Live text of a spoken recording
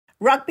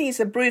Rugby is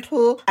a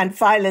brutal and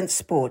violent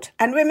sport,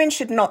 and women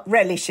should not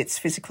relish its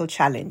physical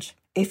challenge.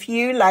 If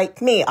you,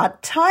 like me, are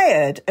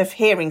tired of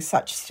hearing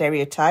such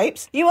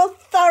stereotypes, you will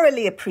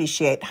thoroughly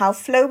appreciate how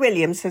Flo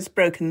Williams has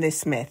broken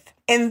this myth.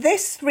 In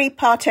this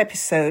 3-part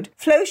episode,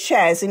 Flo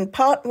shares in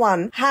part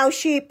 1 how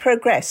she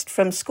progressed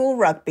from school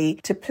rugby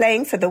to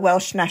playing for the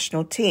Welsh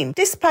national team,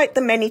 despite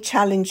the many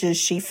challenges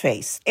she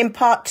faced. In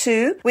part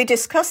 2, we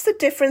discuss the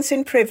difference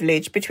in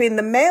privilege between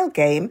the male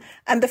game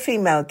and the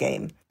female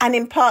game. And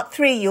in part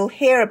 3, you'll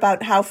hear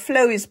about how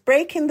Flo is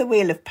breaking the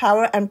wheel of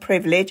power and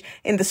privilege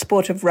in the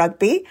sport of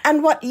rugby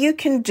and what you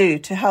can do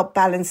to help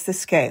balance the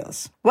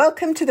scales.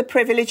 Welcome to the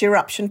Privilege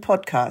Eruption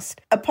podcast,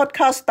 a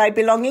podcast by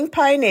Belonging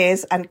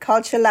Pioneers and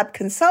Culture Lab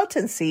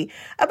Consultancy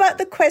about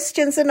the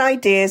questions and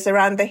ideas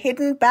around the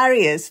hidden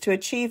barriers to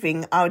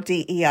achieving our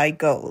DEI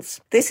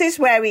goals. This is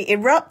where we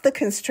erupt the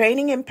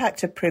constraining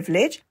impact of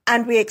privilege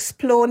and we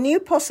explore new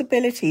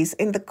possibilities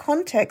in the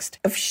context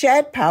of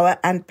shared power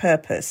and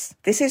purpose.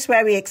 This is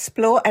where we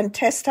explore and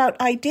test out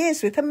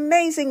ideas with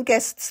amazing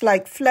guests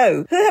like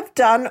Flo, who have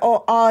done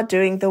or are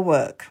doing the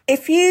work.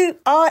 If you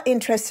are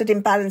interested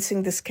in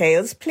balancing the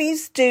scales,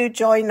 please do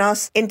join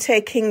us in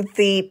taking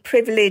the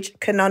Privilege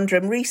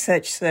Conundrum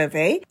Research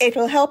Survey.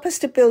 It'll help us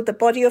to build the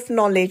body of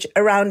knowledge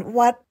around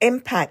what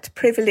impact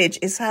privilege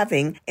is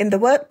having in the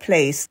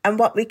workplace and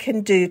what we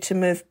can do to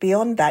move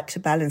beyond that to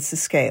balance the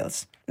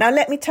scales. Now,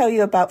 let me tell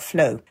you about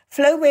Flo.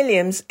 Flo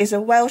Williams is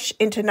a Welsh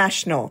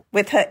international,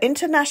 with her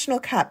international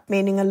cap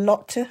meaning a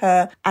lot to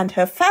her and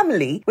her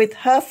family, with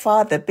her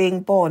father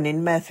being born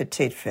in Merthyr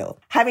Tydfil.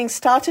 Having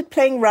started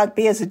playing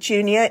rugby as a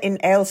junior in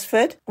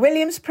Aylesford,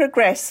 Williams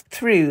progressed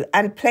through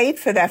and played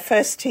for their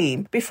first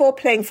team before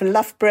playing for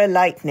Loughborough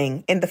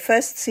Lightning in the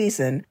first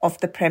season of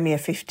the Premier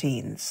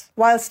 15s.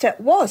 Whilst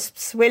at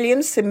Wasps,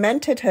 Williams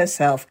cemented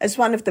herself as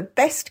one of the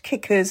best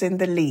kickers in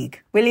the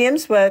league.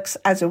 Williams works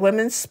as a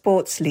women's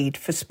sports lead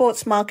for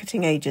sports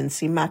marketing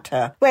agency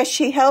Matter, where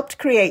she helped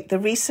create the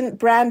recent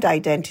brand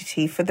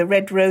identity for the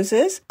Red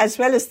Roses, as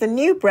well as the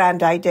new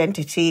brand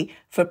identity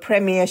for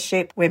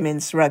Premiership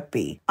Women's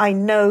Rugby. I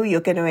know you're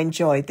going to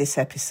enjoy this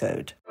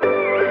episode.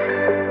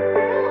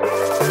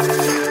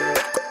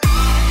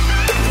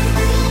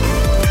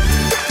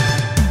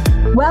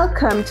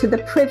 Welcome to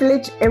the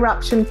Privilege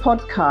Eruption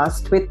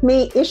podcast with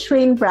me,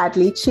 Ishreen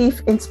Bradley,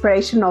 Chief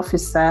Inspiration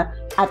Officer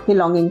at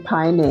Belonging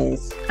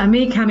Pioneers. And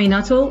me, Cami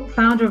Nuttall,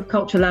 founder of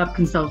Culture Lab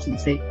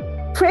Consultancy.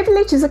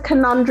 Privilege is a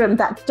conundrum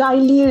that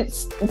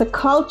dilutes the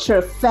culture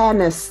of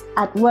fairness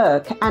at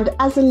work. And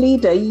as a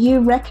leader, you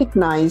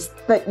recognize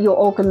that your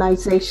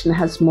organization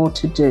has more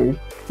to do.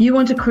 You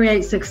want to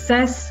create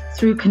success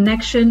through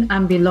connection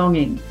and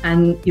belonging,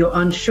 and you're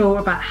unsure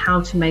about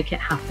how to make it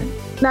happen.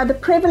 Now, the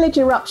Privilege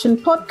Eruption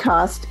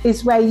podcast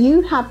is where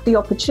you have the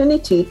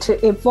opportunity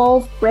to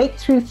evolve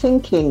breakthrough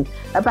thinking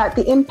about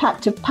the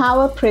impact of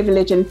power,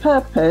 privilege, and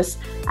purpose,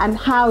 and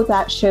how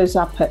that shows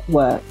up at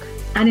work.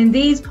 And in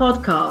these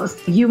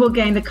podcasts, you will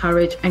gain the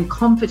courage and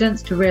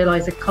confidence to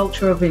realize a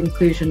culture of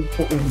inclusion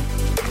for all.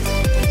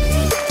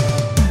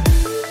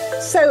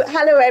 So,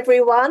 hello,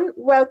 everyone.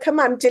 Welcome.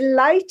 I'm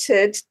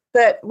delighted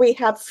that we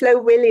have Flo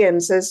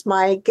Williams as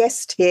my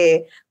guest here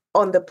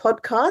on the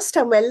podcast.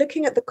 And we're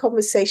looking at the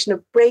conversation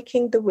of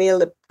breaking the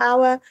wheel of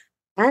power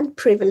and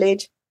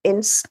privilege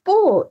in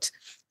sport.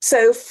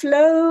 So,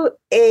 Flo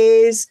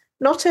is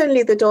not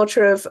only the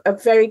daughter of a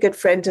very good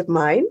friend of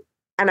mine,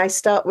 and I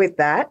start with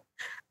that.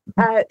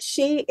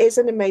 She is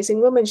an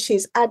amazing woman.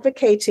 She's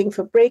advocating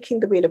for breaking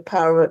the wheel of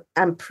power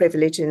and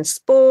privilege in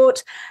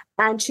sport.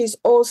 And she's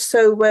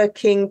also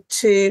working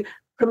to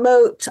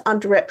promote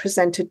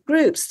underrepresented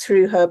groups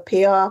through her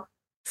PR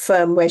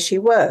firm where she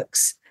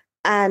works.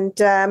 And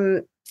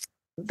the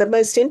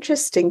most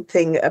interesting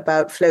thing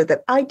about Flo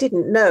that I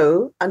didn't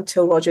know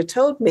until Roger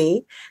told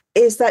me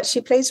is that she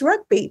plays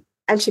rugby.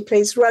 And she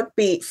plays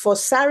rugby for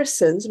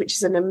Saracens, which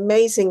is an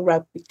amazing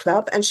rugby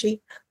club. And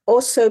she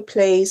also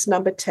plays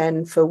number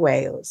 10 for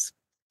Wales.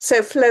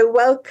 So Flo,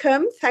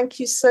 welcome. Thank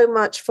you so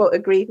much for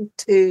agreeing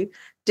to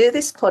do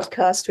this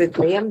podcast with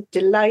me. I'm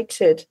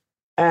delighted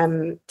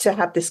to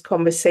have this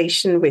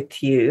conversation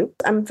with you.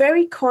 I'm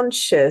very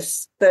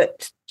conscious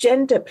that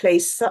gender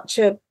plays such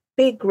a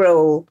big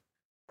role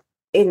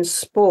in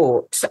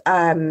sport.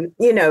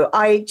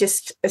 I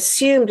just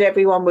assumed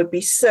everyone would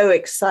be so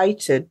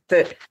excited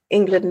that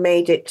England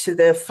made it to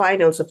the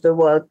finals of the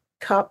World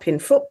Cup in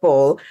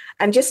football,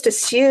 and just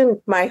assumed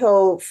my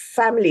whole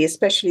family,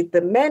 especially the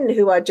men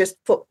who are just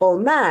football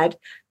mad,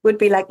 would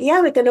be like,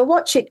 yeah, we're going to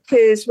watch it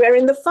because we're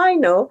in the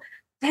final.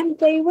 And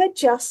they were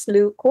just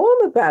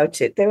lukewarm about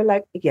it. They were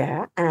like,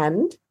 yeah,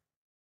 and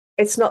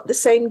it's not the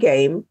same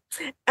game.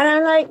 And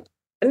I'm like,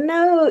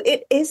 no,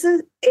 it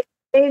isn't. It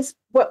is,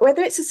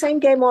 whether it's the same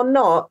game or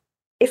not,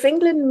 if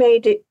England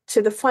made it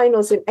to the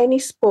finals in any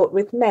sport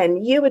with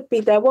men, you would be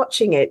there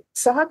watching it.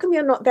 So how come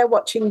you're not there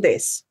watching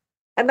this?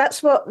 And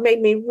that's what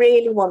made me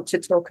really want to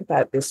talk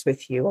about this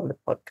with you on the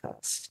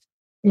podcast.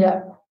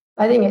 Yeah,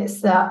 I think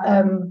it's that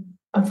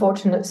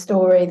unfortunate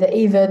story that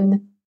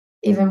even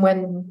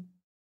when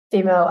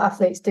female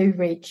athletes do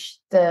reach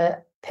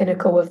the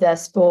pinnacle of their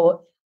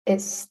sport,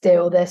 it's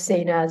still they're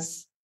seen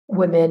as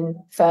women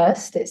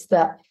first. It's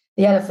that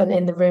the elephant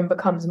in the room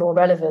becomes more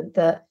relevant,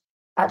 that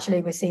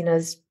actually we're seen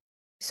as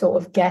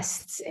sort of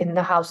guests in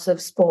the house of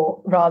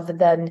sport rather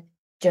than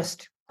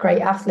just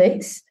great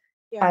athletes.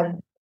 Yeah.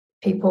 And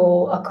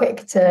people are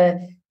quick to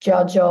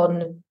judge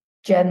on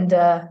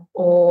gender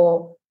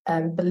or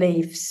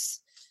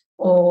beliefs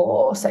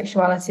or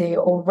sexuality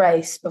or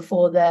race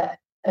before they're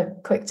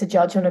quick to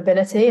judge on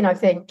ability. And I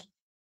think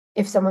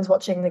if someone's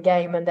watching the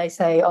game and they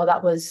say, oh,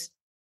 that was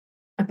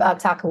a bad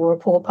tackle or a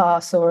poor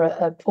pass or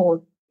a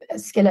poor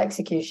skill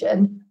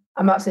execution,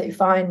 I'm absolutely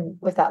fine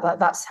with that.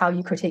 That's how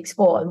you critique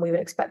sport, and we would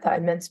expect that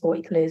in men's sport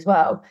equally as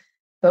well.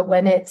 But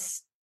when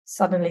it's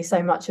suddenly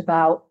so much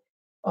about,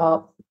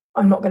 oh,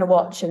 I'm not going to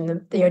watch,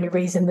 and the only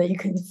reason that you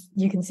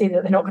can see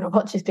that they're not going to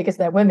watch is because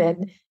they're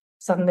women,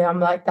 suddenly I'm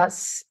like,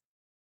 that's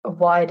a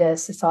wider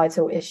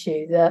societal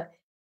issue, that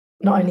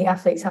not only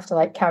athletes have to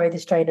like carry the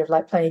strain of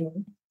like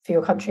playing for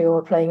your country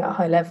or playing at a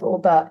high level,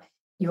 but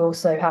you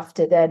also have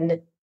to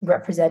then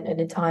represent an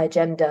entire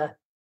gender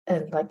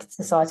and like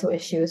societal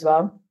issue as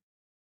well.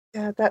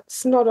 Yeah,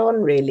 that's not on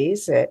really,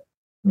 is it?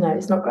 No,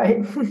 it's not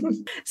great.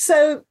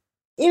 So,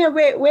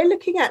 we're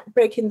looking at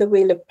breaking the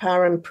wheel of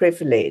power and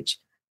privilege,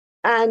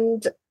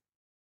 and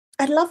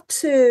I'd love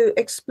to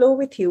explore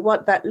with you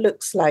what that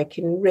looks like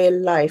in real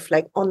life,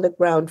 like on the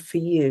ground for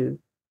you.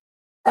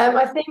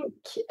 I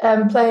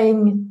think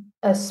playing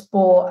a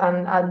sport,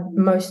 and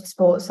most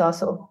sports are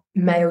sort of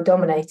male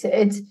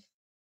dominated.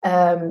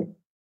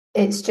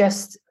 It's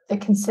just a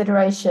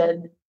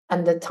consideration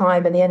and the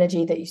time and the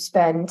energy that you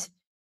spend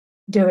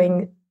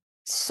doing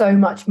so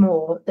much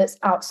more that's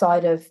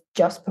outside of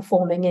just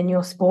performing in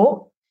your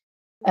sport.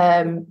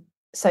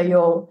 So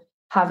you're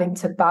having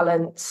to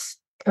balance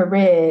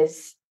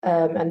careers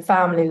and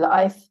family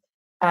life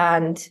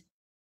and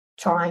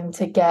trying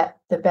to get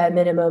the bare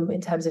minimum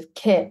in terms of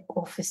kit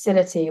or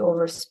facility or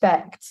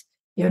respect.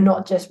 You're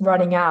not just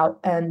running out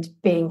and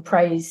being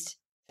praised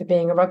for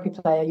being a rugby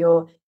player.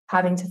 You're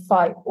having to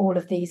fight all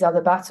of these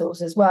other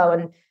battles as well.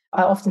 And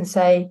I often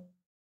say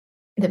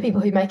the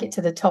people who make it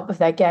to the top of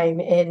their game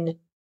in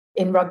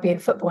rugby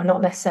and football are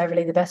not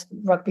necessarily the best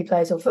rugby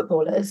players or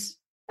footballers.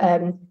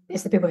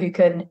 It's the people who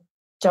can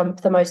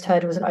jump the most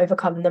hurdles and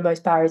overcome the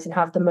most barriers and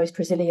have the most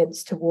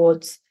resilience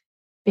towards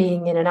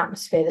being in an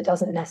atmosphere that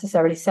doesn't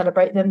necessarily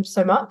celebrate them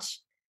so much,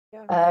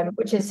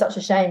 which is such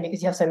a shame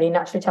because you have so many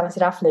naturally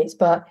talented athletes.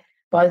 But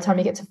by the time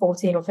you get to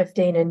 14 or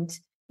 15 and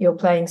you're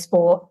playing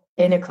sport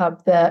in a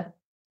club that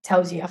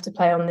tells you have to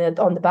play on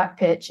the back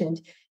pitch,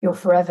 and you're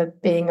forever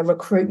being a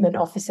recruitment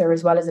officer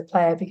as well as a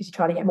player because you're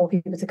trying to get more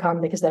people to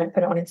come because they don't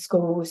put it on in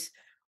schools,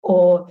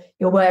 or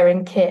you're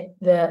wearing kit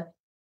that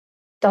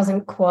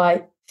doesn't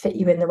quite fit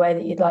you in the way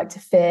that you'd like to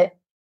fit,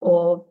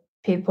 or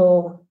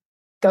people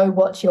go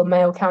watch your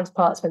male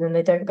counterparts but then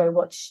they don't go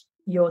watch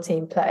your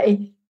team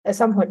play. At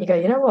some point you go,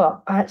 you know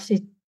what,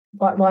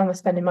 why am I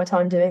spending my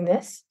time doing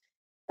this?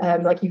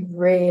 Like you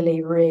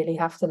really, really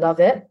have to love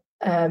it.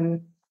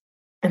 And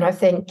I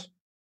think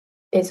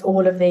it's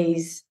all of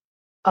these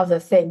other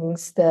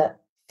things that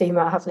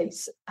female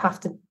athletes have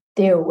to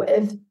deal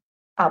with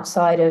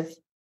outside of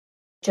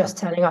just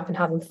turning up and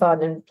having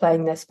fun and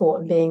playing their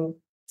sport and being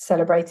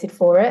celebrated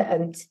for it.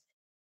 And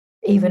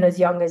even as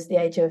young as the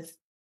age of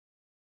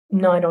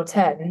 9 or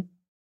 10,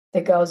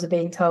 the girls are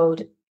being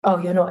told, oh,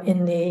 you're not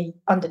in the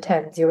under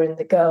 10s, you're in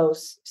the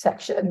girls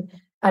section.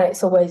 And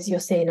it's always, you're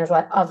seen as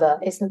like other.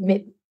 It's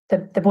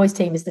the boys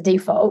team is the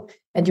default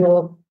and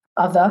you're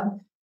other.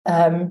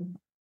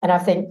 And I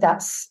think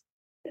that's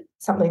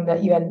something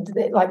that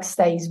it like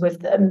stays with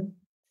them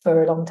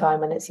for a long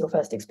time and it's your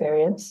first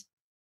experience.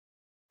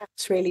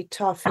 That's really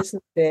tough,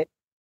 isn't it?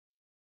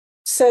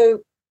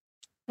 So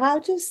how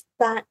does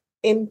that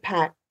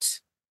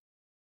impact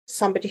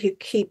somebody who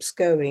keeps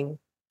going,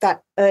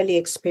 that early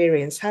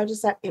experience? How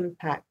does that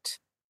impact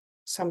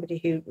somebody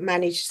who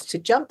manages to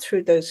jump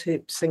through those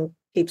hoops and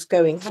keeps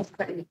going? How does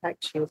that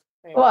impact you?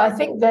 Well, I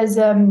think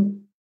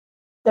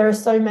there are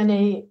so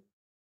many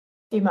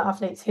female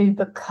athletes who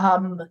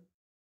become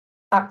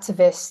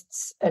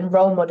activists and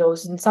role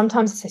models, and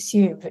sometimes it's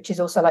assumed, which is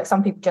also like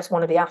some people just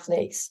want to be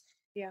athletes.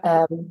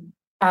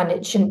 And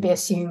it shouldn't be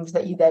assumed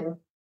that you then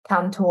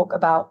can talk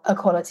about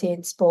equality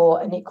in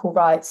sport and equal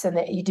rights, and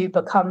that you do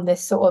become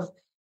this sort of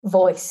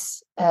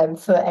voice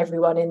for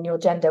everyone in your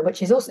gender,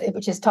 which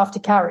is tough to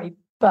carry.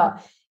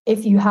 But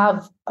if you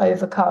have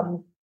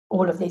overcome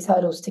all of these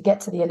hurdles to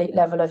get to the elite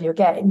level of your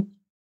game,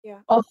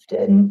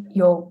 often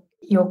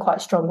you're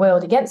quite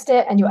strong-willed against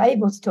it and you're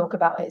able to talk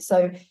about it.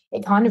 So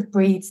it kind of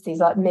breeds these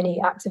like mini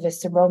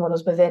activists and role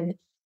models within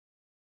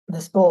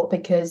the sport,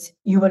 because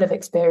you would have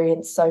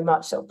experienced so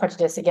much sort of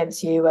prejudice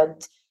against you,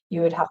 and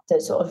you would have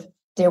to sort of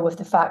deal with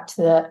the fact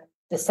that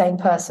the same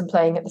person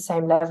playing at the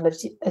same level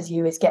as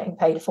you is getting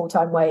paid a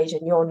full-time wage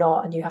and you're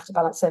not, and you have to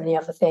balance so many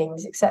other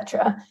things,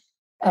 etc.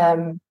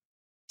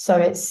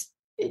 So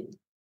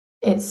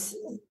it's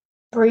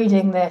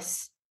breeding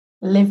this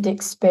lived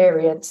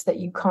experience that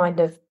you kind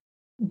of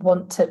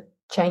want to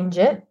change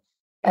it.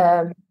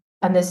 And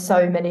there's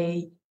so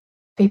many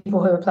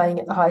people who are playing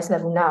at the highest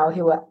level now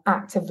who are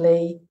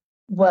actively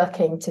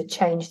working to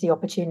change the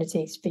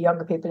opportunities for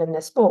younger people in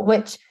their sport,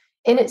 which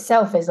in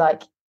itself is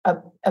like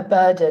a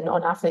burden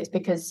on athletes,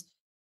 because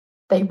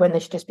when they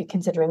should just be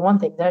considering one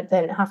thing, they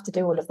don't have to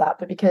do all of that.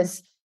 But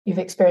because you've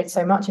experienced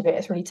so much of it,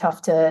 it's really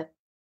tough to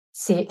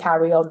see it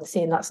carry on,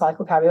 seeing that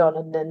cycle carry on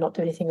and then not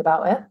do anything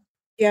about it.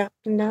 Yeah,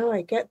 no,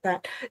 I get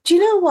that. Do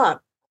you know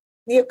what?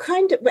 You're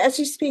kind of, as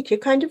you speak, you're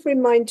kind of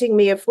reminding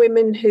me of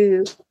women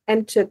who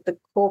entered the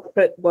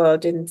corporate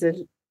world in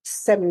the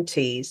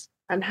 70s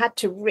and had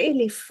to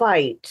really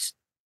fight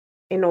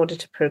in order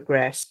to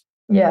progress.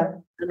 Yeah.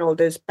 And all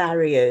those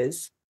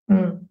barriers.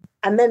 Mm.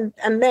 And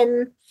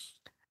then,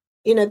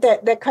 you know,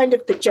 they're kind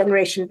of the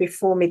generation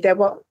before me. They're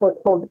what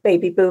called the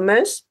baby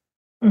boomers.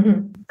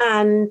 Mm-hmm.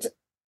 And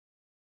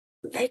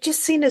they're just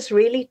seen as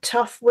really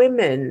tough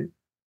women,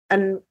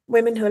 and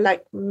women who are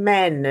like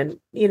men, and,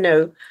 you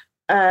know,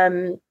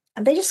 and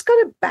they just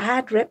got a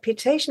bad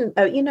reputation.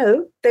 You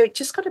know, they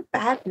just got a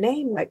bad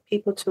name, like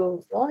people to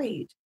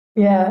avoid.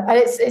 Yeah, and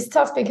it's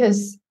tough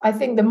because I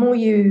think the more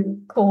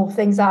you call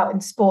things out in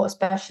sport,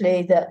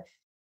 especially that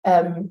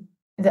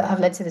have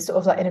led to this sort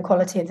of like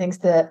inequality and things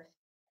that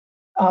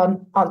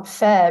aren't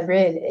fair,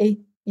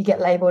 really, you get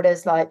labelled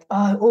as like,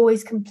 oh,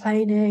 always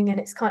complaining, and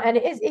it's kind of, and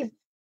it is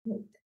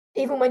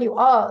even when you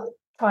are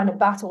trying to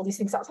battle all these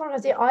things.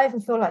 Sometimes I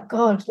even feel like,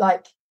 God,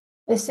 like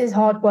this is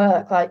hard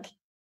work. Like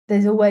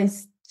there's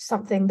always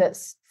something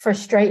that's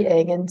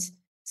frustrating, and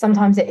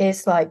sometimes it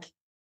is like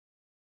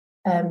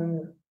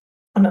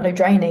I don't know,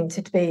 draining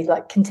to be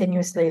like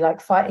continuously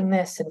like fighting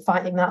this and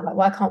fighting that. Like,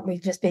 why can't we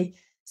just be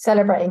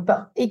celebrating?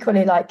 But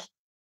equally, like,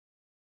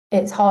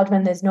 it's hard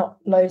when there's not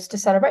loads to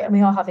celebrate. And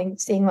we are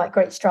seeing like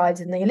great strides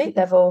in the elite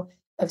level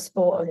of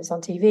sport, and it's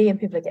on TV and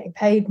people are getting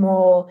paid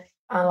more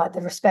and like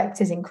the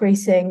respect is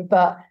increasing.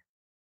 But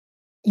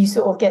you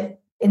sort of get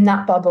in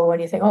that bubble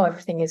and you think, oh,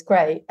 everything is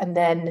great. And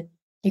then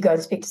you go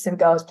and speak to some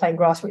girls playing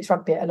grassroots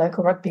rugby at a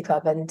local rugby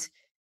club, and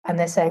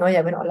they're saying, oh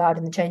yeah, we're not allowed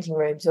in the changing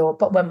rooms,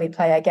 but when we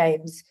play our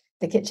games,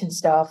 the kitchen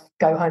staff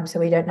go home, so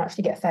we don't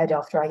actually get fed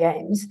after our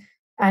games.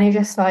 And you're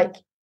just like,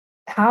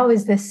 how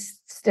is this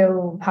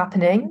still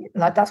happening?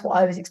 Like, that's what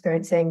I was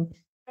experiencing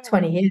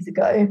 20 years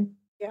ago.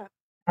 Yeah.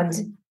 And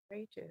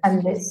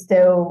it's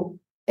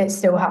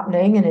still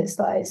happening. And it's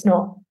like,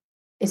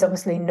 it's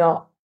obviously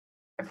not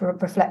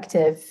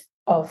reflective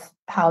of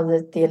how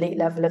the elite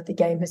level of the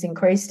game has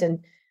increased. And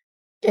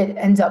it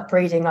ends up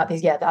breeding like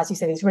these, as you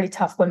say, these really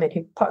tough women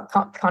who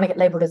can't kind of get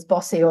labelled as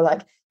bossy, or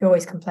like you're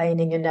always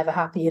complaining, you're never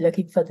happy, you're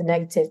looking for the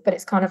negative. But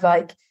it's kind of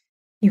like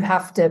you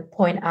have to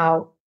point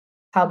out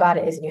how bad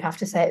it is, and you have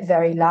to say it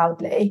very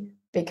loudly,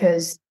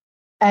 because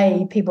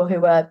people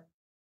who are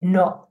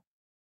not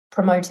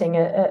promoting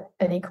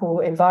an equal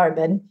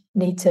environment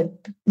need to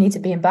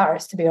be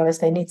embarrassed, to be honest.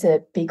 They need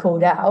to be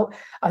called out,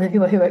 and the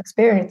people who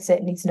experience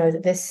it need to know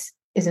that this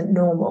isn't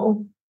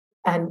normal,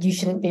 and you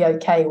shouldn't be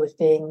okay with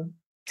being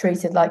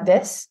treated like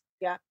this.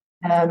 Yeah.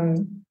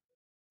 And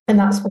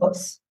that's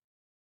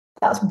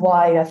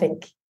why I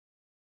think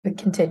we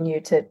continue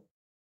to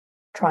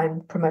try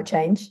and promote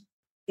change.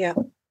 Yeah.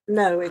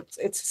 No, it's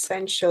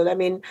essential. I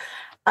mean,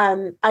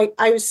 I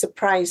was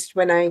surprised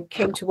when I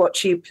came to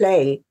watch you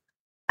play,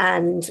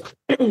 and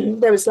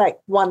there was like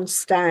one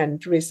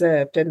stand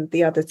reserved and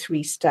the other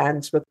 3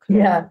 stands were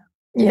clear.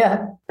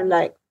 Yeah. I'm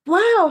like,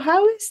 wow,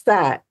 how is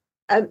that?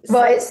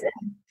 Well,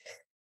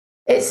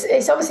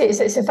 it's obviously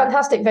it's a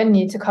fantastic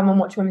venue to come and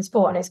watch women's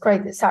sport, and it's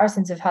great that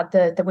Saracens have had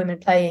the women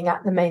playing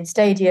at the main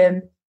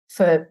stadium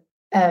for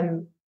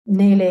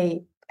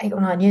nearly 8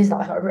 or 9 years now,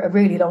 like a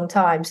really long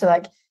time. So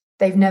like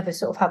they've never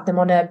sort of had them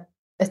on a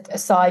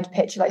side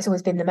pitch, like it's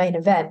always been the main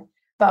event.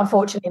 But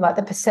unfortunately, like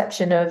the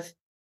perception of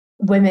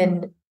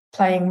women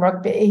playing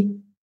rugby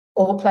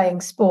or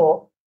playing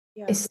sport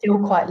is still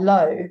quite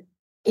low,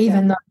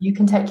 even though you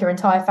can take your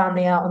entire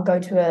family out and go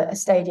to a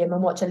stadium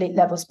and watch elite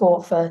level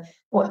sport for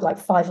what, like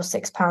 £5 or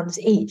 £6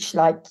 each.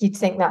 Like, you'd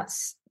think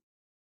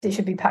it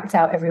should be packed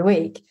out every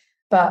week,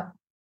 but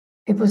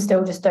people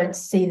still just don't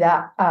see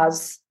that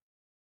as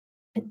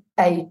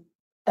a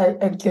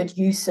good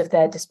use of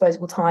their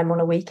disposable time on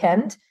a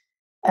weekend,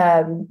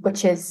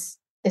 which is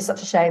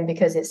such a shame,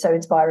 because it's so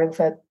inspiring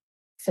for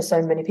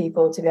so many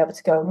people to be able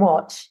to go and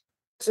watch.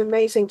 It's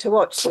amazing to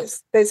watch.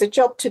 There's a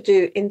job to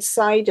do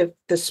inside of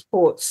the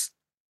sports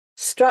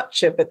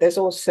structure, but there's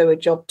also a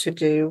job to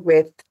do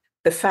with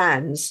the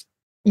fans.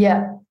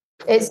 Yeah,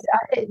 it's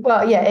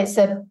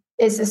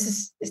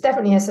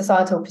definitely a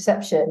societal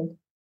perception.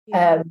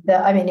 That,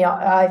 I mean,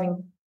 I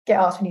even get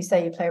asked when you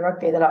say you play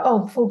rugby, they're like,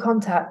 oh, full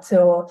contact,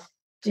 or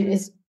I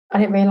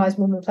didn't realise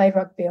women play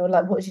rugby, or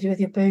like, what did you do with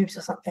your boobs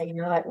or something? And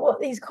you're like,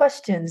 what, these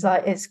questions?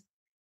 Like,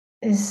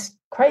 it's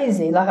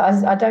crazy. Like,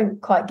 I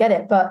don't quite get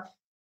it, but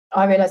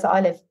I realise that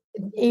I live,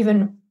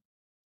 even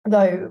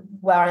though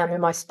where I am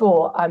in my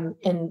sport, I'm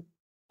in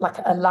like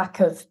a lack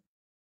of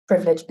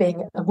privilege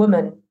being a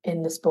woman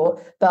in the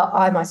sport, but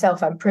I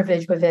myself am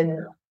privileged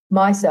within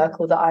my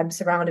circle that I'm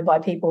surrounded by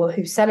people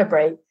who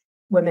celebrate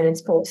women in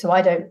sport. So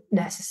I don't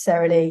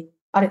necessarily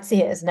I don't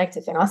see it as a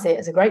negative thing. I see it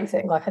as a great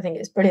thing. Like, I think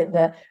it's brilliant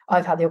that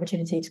I've had the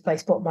opportunity to play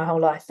sport my whole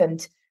life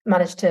and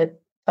managed to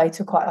play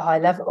to quite a high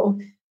level.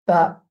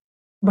 But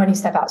when you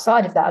step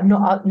outside of that,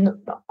 not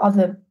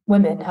other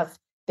women have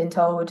been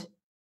told,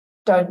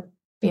 don't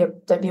be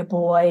a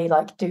boy,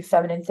 like do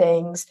feminine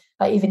things.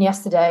 Like even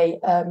yesterday,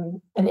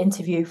 an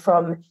interview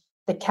from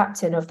the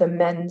captain of the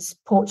men's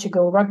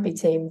Portugal rugby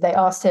team, they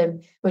asked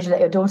him, would you let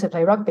your daughter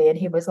play rugby? And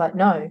he was like,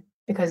 no,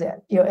 because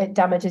it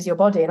damages your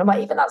body. And I'm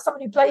like, even that's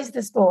someone who plays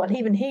the sport, and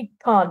even he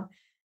can't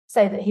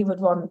say that he would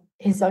want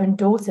his own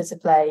daughter to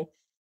play.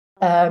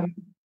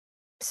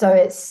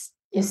 So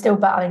you're still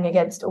battling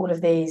against all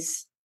of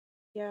these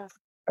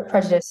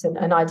prejudice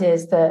and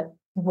ideas that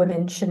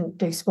women shouldn't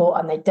do sport,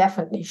 and they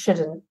definitely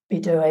shouldn't be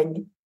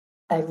doing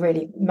a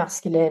really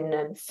masculine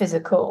and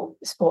physical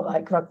sport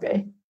like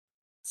rugby.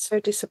 So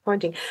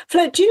disappointing.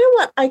 Flo, do you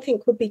know what I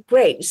think would be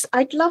great?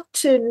 I'd love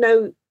to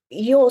know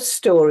your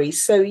story.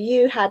 So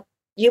you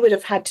would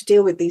have had to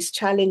deal with these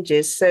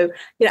challenges. So,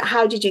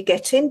 how did you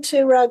get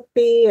into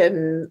rugby,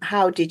 and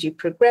how did you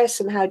progress,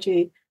 and how do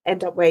you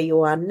end up where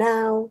you are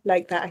now?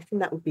 Like that, I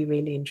think that would be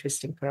really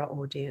interesting for our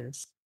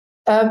audience.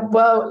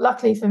 Well,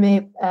 luckily for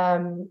me,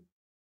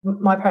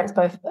 my parents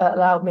both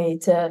allowed me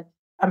to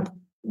and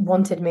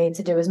wanted me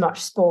to do as much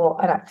sport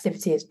and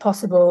activity as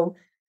possible.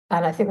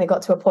 And I think they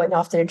got to a point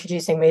after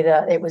introducing me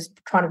that it was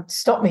trying to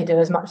stop me doing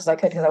as much as I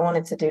could because I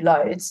wanted to do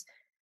loads.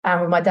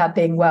 And with my dad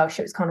being Welsh,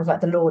 it was kind of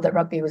like the law that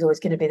rugby was always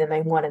going to be the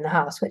main one in the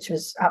house, which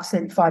was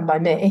absolutely fine by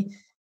me.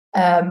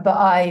 But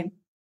I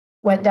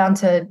went down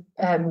to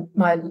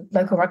my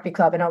local rugby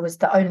club, and I was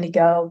the only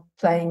girl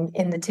playing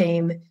in the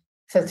team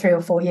for 3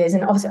 or 4 years.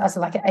 And obviously, as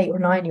like an 8 or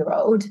 9 year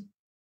old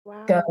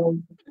girl,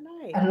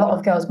 a lot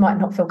of girls might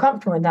not feel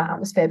comfortable in that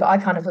atmosphere. But I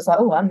kind of was like,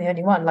 oh, I'm the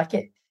only one. Like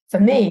for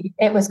me,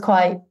 it was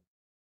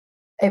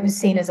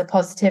seen as a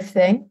positive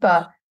thing.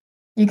 But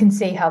you can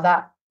see how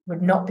that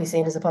would not be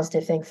seen as a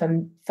positive thing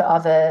for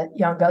other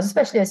young girls,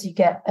 especially as you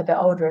get a bit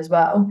older as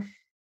well.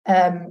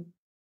 And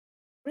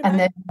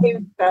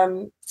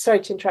then,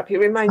 sorry to interrupt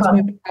you. It reminds me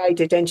of I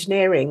did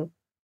engineering.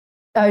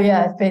 Oh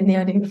yeah, being the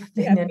only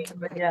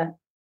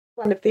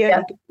one of the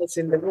only girls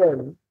in the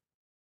room.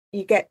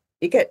 You get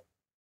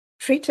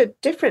treated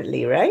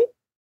differently, right?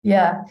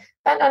 Yeah,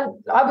 and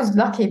I was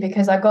lucky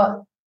because I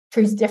got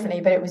treated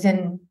differently, but it was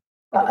in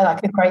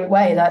like a great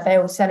way. Like they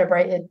all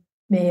celebrated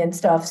me and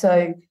stuff.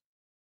 So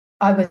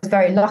I was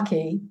very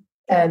lucky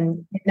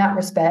in that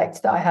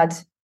respect that I had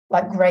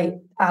like great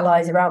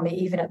allies around me,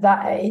 even at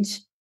that age.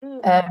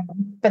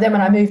 But then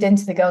when I moved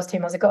into the girls'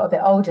 team, as I got a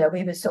bit older,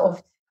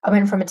 I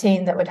went from a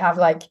team that would have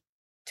like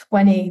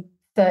 20,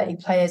 30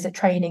 players at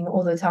training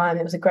all the time.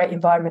 It was a great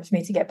environment for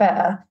me to get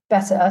better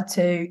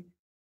to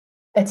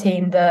a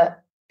team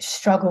that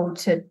struggled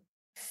to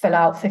fill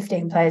out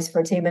 15 players for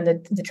a team, and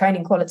the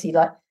training quality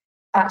like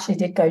actually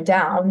did go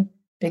down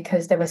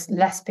because there was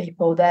less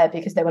people there,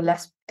 because there were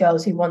less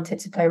girls who wanted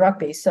to play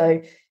rugby.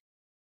 So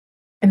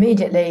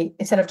immediately,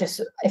 instead of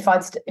just if I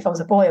was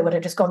a boy, I would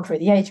have just gone through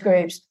the age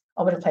groups.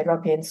 I would have played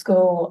rugby in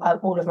school.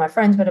 All of my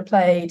friends would have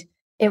played.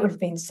 It would have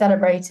been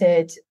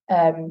celebrated.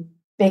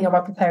 Being a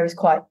rugby player is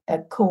quite a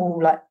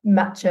cool, like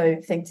macho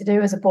thing to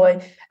do as a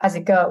boy. As a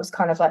girl, it was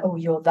kind of like, oh,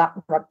 you're that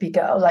rugby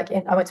girl. Like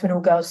I went to an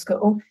all-girls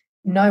school.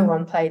 No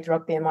one played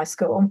rugby in my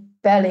school.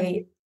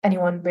 Barely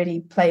anyone really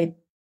played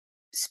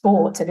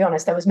sport, to be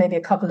honest. There was maybe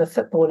a couple of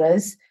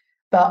footballers,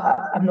 but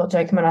I'm not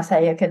joking when I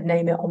say I could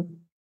name it on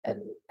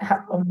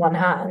one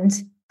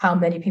hand how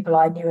many people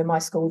I knew in my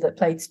school that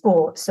played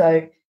sport.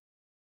 So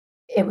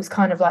it was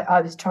kind of like I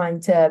was trying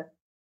to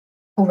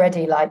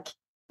already like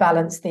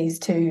balance these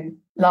two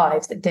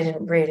lives that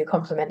didn't really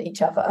complement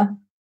each other,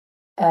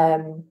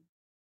 and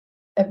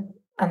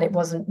it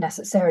wasn't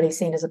necessarily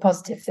seen as a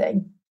positive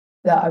thing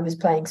that I was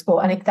playing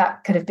sport. And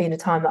that could have been a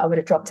time that I would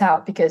have dropped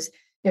out, because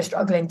you're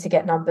struggling to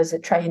get numbers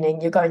at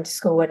training. You're going to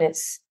school and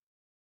it's,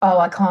 oh,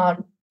 I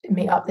can't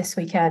meet up this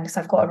weekend because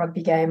I've got a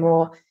rugby game,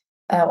 or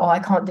I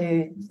can't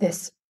do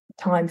this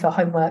time for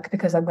homework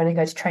because I'm going to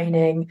go to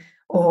training,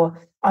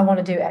 or I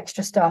want to do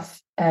extra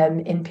stuff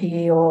in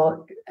PE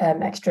or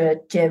extra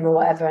gym or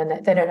whatever,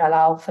 and they don't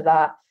allow for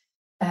that.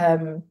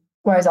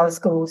 Whereas other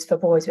schools for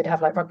boys would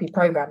have like rugby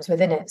programs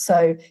within it.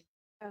 So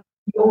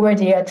you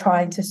already are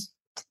trying to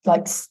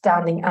like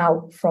standing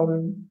out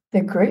from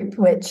the group,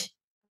 which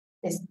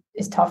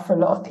is tough for a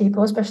lot of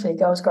people, especially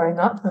girls growing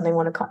up, when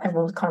everyone kind of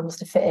wants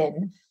to fit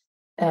in.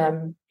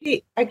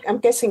 I'm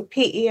guessing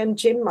PE and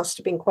gym must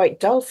have been quite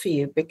dull for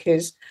you,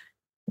 because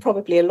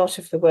probably a lot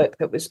of the work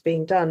that was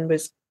being done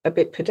was a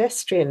bit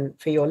pedestrian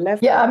for your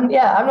level. Yeah, I'm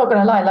not going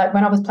to lie. Like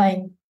when I was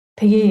playing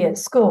PE at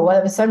school,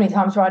 there were so many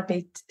times where I'd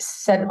be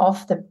sent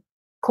off the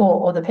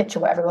court or the pitch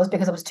or whatever it was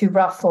because I was too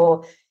rough,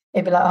 or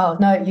it'd be like, oh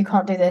no, you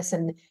can't do this.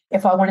 And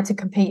if I wanted to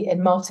compete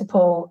in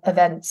multiple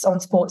events on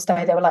sports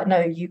day, they were like,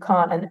 no, you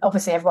can't. And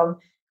obviously everyone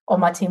on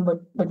my team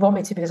would want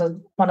me to, because I was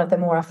one of the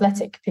more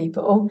athletic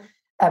people.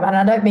 And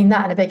I don't mean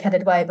that in a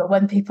big-headed way, but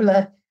when people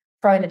are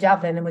throwing a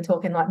javelin and we're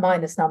talking like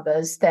minus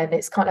numbers, then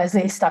it's kind of at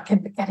least I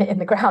can get it in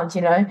the ground,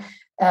 you know.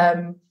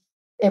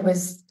 It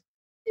was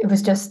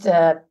just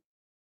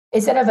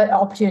instead of an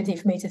opportunity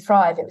for me to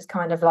thrive, it was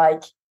kind of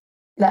like,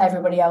 let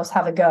everybody else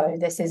have a go.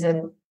 This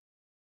isn't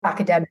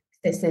academic.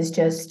 This is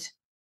just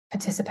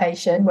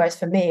participation. Whereas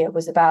for me, it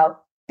was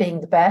about being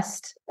the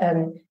best.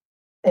 And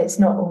it's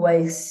not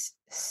always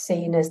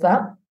seen as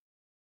that.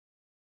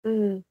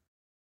 Mm.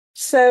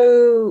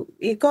 So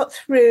you got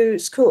through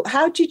school.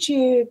 How did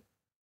your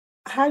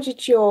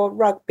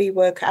rugby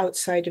work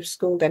outside of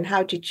school then?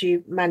 How did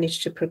you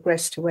manage to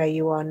progress to where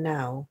you are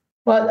now?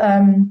 Well,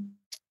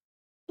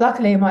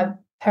 luckily my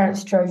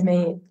parents drove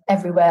me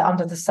everywhere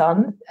under the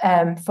sun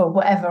for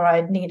whatever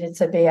I needed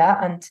to be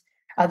at, and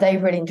they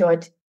really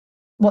enjoyed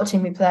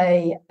watching me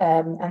play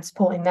and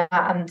supporting that.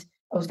 And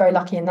I was very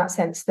lucky in that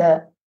sense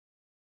that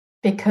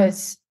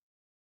because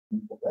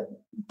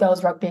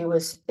girls rugby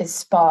is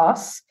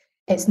sparse,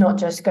 it's not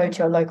just go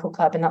to a local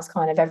club and that's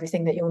kind of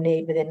everything that you'll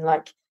need within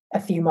like a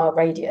few mile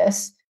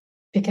radius,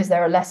 because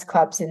there are less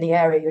clubs in the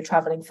area, you're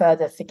traveling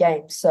further for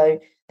games. So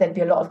there'd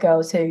be a lot of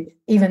girls who,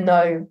 even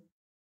though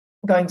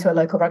going to a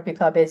local rugby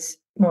club is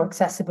more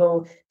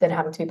accessible than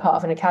having to be part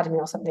of an academy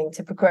or something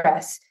to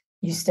progress,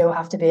 you still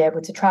have to be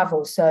able to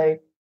travel. So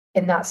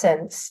in that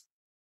sense,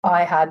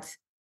 I had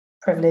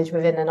privilege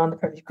within an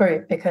underprivileged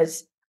group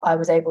because I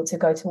was able to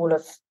go to all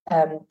of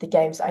the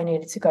games I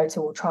needed to go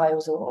to, or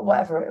trials or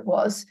whatever it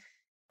was.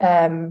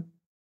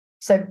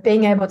 So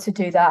being able to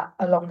do that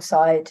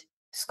alongside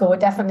school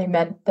definitely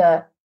meant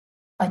that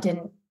I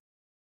didn't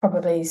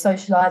probably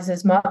socialize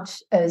as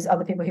much as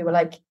other people who were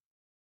like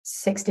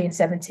 16,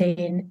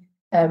 17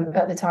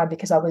 at the time,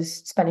 because I was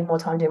spending more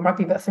time doing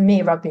rugby. But for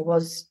me, rugby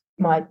was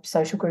my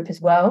social group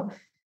as well.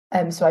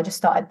 So I just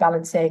started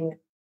balancing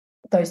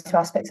those two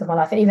aspects of my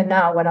life. And even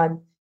now, when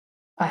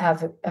I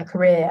have a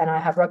career and I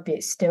have rugby,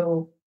 it's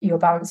still, you're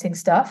balancing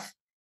stuff,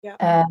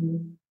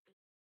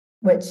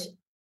 which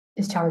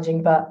is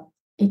challenging, but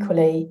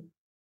equally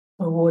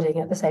rewarding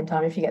at the same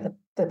time if you get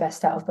the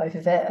best out of both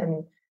of it.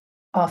 And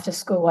after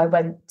school, I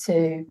went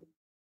to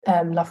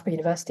Loughborough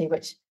University,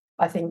 which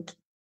I think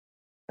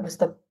it was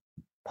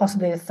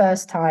possibly the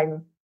first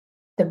time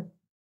the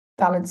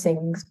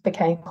balancing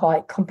became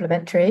quite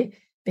complementary,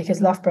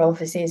 because Loughborough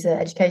obviously is an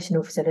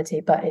educational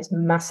facility, but it's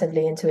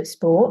massively into its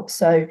sport.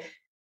 So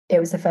it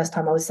was the first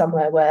time I was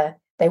somewhere where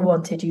they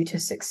wanted you to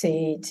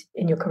succeed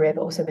in your career,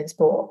 but also in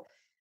sport.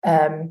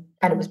 And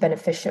it was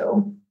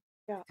beneficial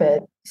for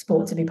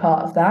sport to be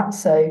part of that.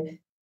 So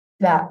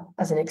that,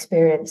 as an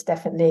experience,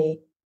 definitely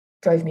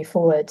drove me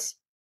forward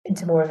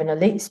into more of an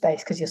elite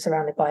space, because you're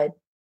surrounded by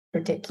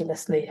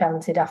ridiculously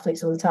talented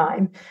athletes all the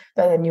time,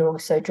 but then you're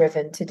also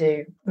driven to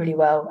do really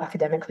well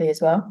academically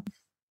as well.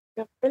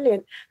 Yeah,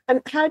 brilliant.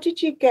 And how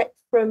did you get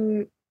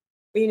from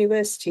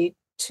university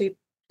to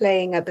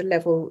playing at the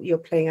level you're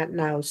playing at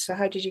now? So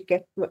how did you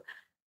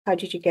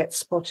get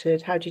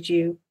spotted? How did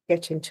you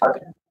get into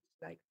it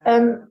like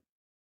that?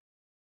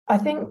 I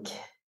think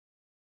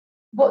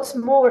what's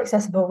more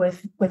accessible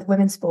with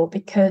women's sport,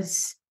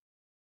 because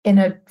in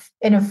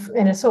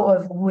a sort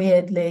of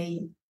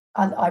weirdly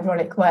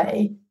ironic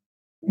way,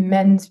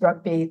 men's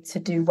rugby, to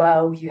do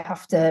well, you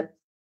have to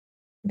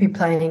be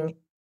playing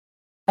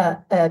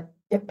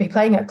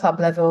at club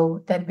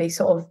level, then be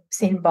sort of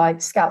seen by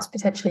scouts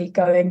potentially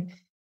going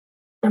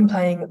and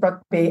playing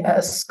rugby at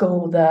a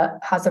school that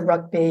has a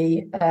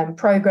rugby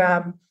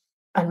program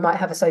and might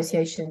have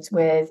associations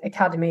with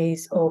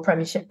academies or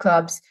premiership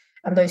clubs.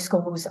 And those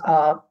schools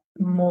are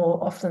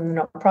more often than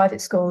not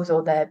private schools,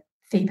 or they're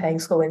fee-paying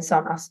school in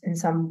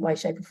some way,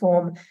 shape, or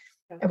form.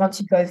 And once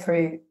you go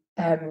through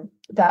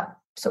that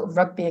sort of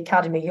rugby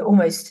academy, you're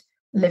almost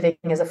living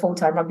as a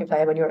full-time rugby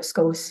player when you're at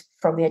schools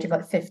from the age of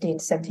like 15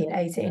 to 17,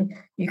 18.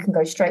 You can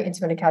go straight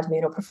into an academy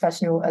in a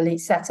professional elite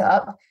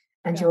setup,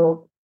 and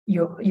you're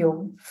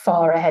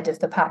far ahead of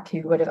the pack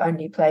who would have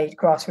only played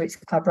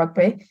grassroots club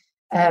rugby.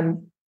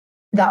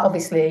 That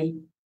obviously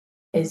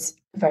is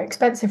a very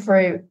expensive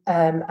route,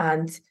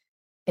 and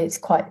it's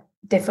quite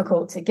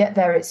difficult to get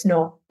there. It's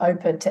not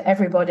open to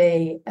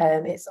everybody.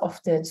 It's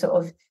often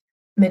sort of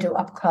middle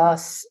upper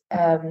class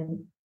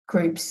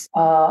groups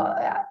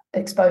are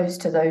exposed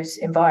to those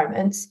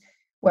environments,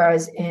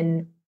 whereas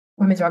in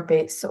women's rugby,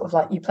 it's sort of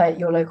like you play at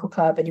your local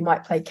club and you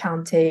might play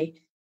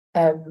county,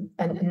 and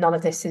none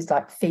of this is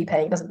like fee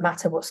paying. It doesn't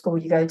matter what school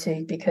you go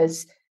to,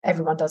 because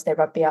everyone does their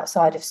rugby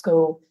outside of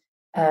school.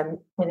 And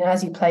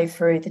as you play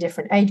through the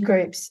different age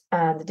groups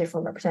and the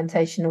different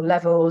representational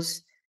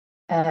levels,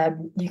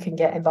 you can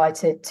get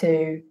invited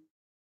to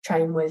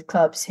train with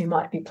clubs who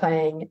might be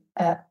playing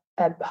at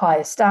a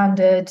higher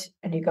standard,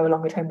 and you go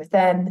along and train with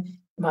them.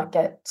 You might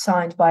get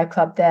signed by a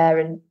club there,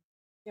 and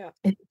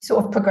it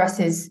sort of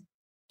progresses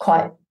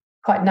quite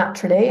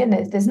naturally. And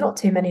there's not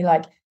too many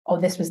like, oh,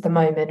 this was the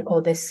moment,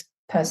 or this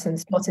person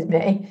spotted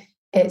me.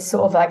 It's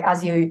sort of like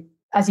as you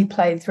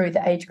play through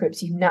the age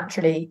groups, you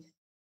naturally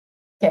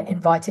get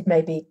invited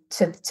maybe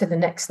to the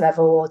next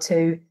level, or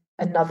to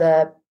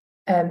another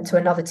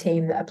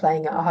team that are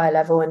playing at a higher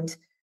level. And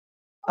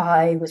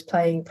I was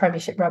playing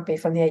Premiership rugby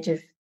from the age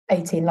of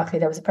 18. Luckily,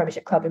 there was a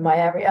Premiership club in my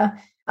area,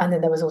 and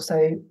then there was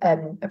also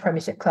a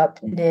Premiership club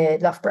near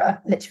Loughborough,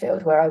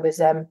 Lichfield, where I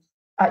was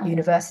at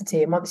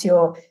university. And once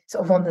you're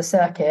sort of on the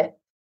circuit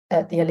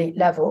at the elite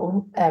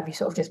level, you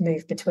sort of just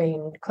move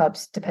between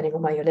clubs depending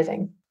on where you're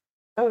living.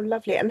 Oh,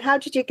 lovely. And how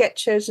did you get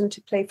chosen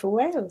to play for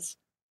Wales?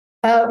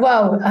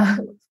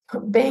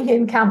 Being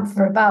in camp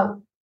for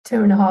about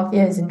 2.5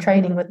 years and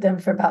training with them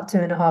for about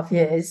 2.5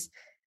 years,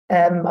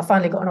 I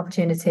finally got an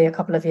opportunity a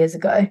couple of years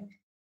ago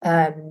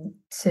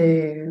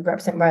to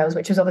represent Wales,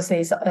 which was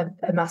obviously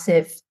a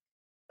massive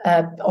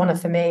honour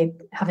for me,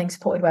 having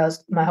supported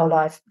Wales my whole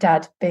life,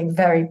 Dad being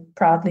very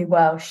proudly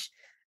Welsh.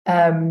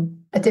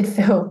 I did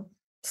feel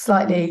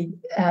slightly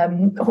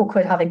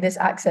awkward having this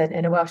accent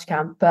in a Welsh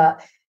camp,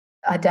 but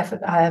I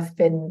have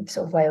been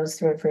sort of Wales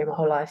through and through my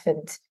whole life,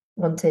 and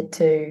wanted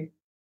to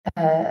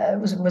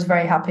was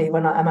very happy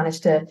when I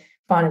managed to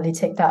finally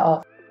tick that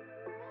off.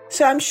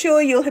 So I'm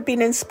sure you'll have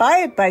been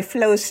inspired by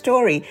Flo's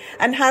story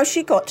and how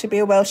she got to be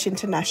a Welsh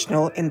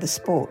international in the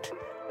sport.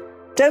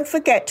 Don't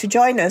forget to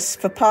join us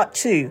for part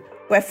 2,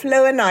 where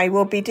Flo and I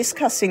will be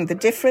discussing the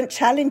different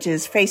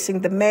challenges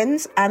facing the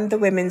men's and the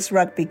women's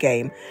rugby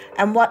game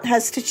and what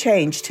has to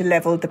change to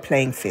level the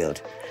playing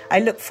field. I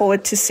look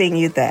forward to seeing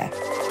you there.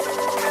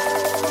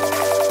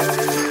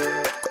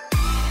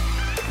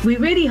 We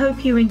really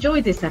hope you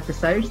enjoyed this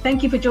episode.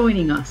 Thank you for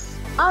joining us.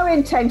 Our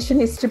intention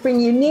is to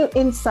bring you new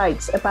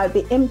insights about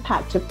the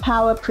impact of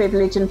power,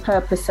 privilege and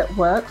purpose at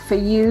work for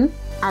you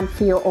and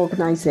for your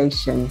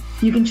organisation.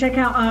 You can check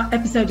out our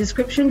episode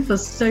description for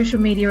social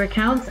media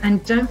accounts,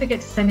 and don't forget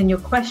to send in your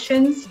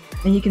questions,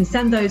 and you can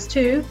send those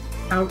to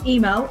our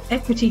email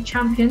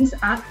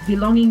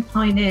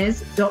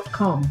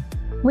equitychampions@belongingpioneers.com.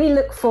 We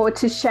look forward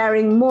to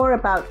sharing more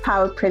about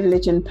power,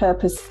 privilege and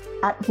purpose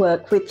at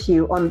work with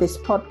you on this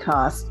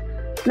podcast.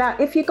 Now,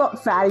 if you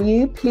got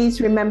value, please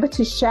remember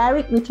to share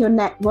it with your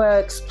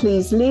networks.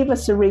 Please leave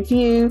us a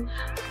review.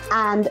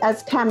 And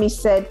as Cami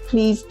said,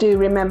 please do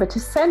remember to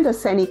send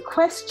us any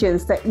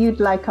questions that you'd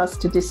like us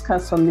to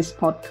discuss on this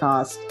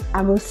podcast.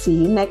 And we'll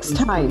see you next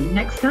time.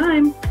 Next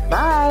time.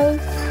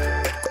 Bye.